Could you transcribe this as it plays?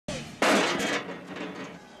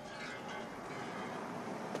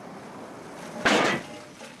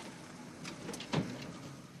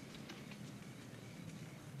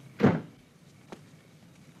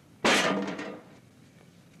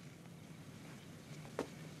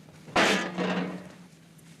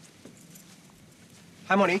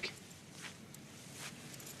Hi, Monique.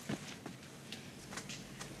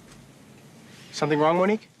 Something wrong,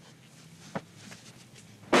 Monique?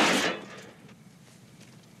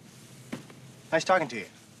 Nice talking to you.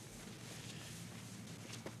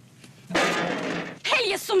 Hey,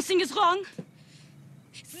 yes, something is wrong.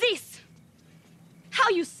 This, how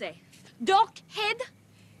you say, dark head,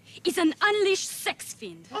 is an unleashed sex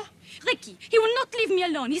fiend. Huh? Ricky, he will not leave me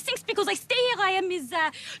alone. He thinks because I stay here, I am his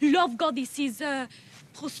love goddess, his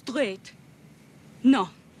prostrate. No,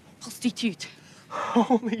 prostitute.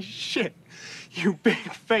 Holy shit. You big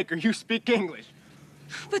faker, you speak English.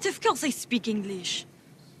 But of course I speak English.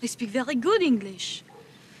 I speak very good English.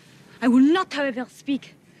 I will not, however,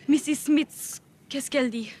 speak Mrs. Smith's, qu'est-ce qu'elle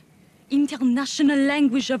dit? International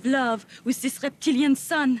language of love with this reptilian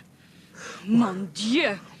son. Mon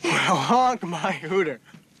Dieu. Well, honk my hooter.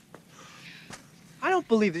 I don't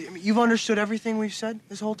believe that. I mean, you've understood everything we've said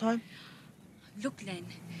this whole time? Look, Len,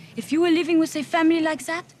 if you were living with a family like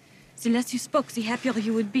that, the less you spoke, the happier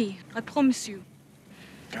you would be. I promise you.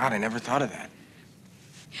 God, I never thought of that.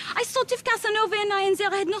 I thought if Casanova and I and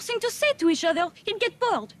Zara had nothing to say to each other, he'd get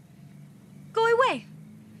bored. Go away.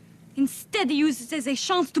 Instead, he uses it as a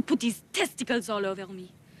chance to put his testicles all over me.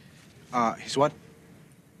 His what?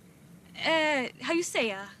 How you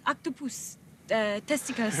say, octopus,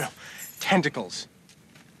 testicles. No, tentacles.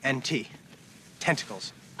 NT.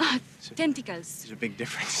 Tentacles. Tentacles. There's a big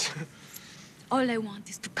difference. All I want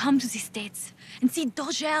is to come to the States and see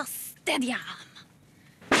Dodger Stadium.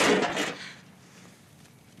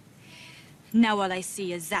 Now all I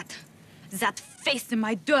see is that face in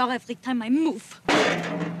my door every time I move.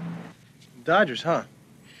 Dodgers, huh?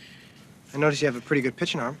 I notice you have a pretty good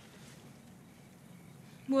pitching arm.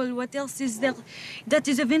 Well, what else is there that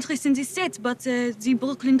is of interest in the States but the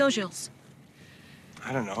Brooklyn Dodgers?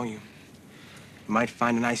 I don't know, you might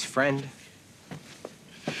find a nice friend.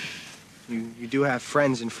 You do have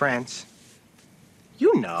friends in France.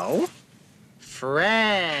 You know.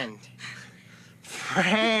 Friend.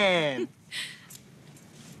 Friend.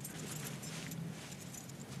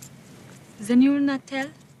 Then you will not tell?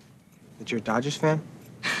 That you're a Dodgers fan?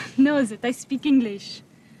 No, that I speak English.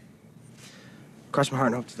 Cross my heart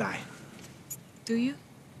and hope to die. Do you?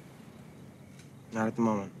 Not at the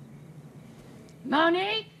moment.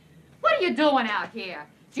 Monique, what are you doing out here?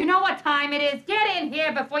 Do you know what time it is? Get in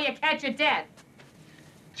here before you catch your death.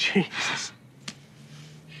 Jesus.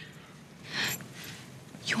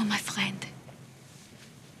 You are my friend.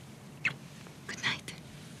 Good night.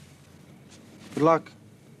 Good luck.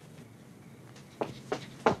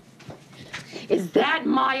 Is that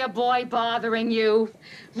Maya boy bothering you?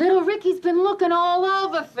 Little Ricky's been looking all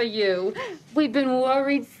over for you. We've been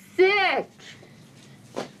worried sick.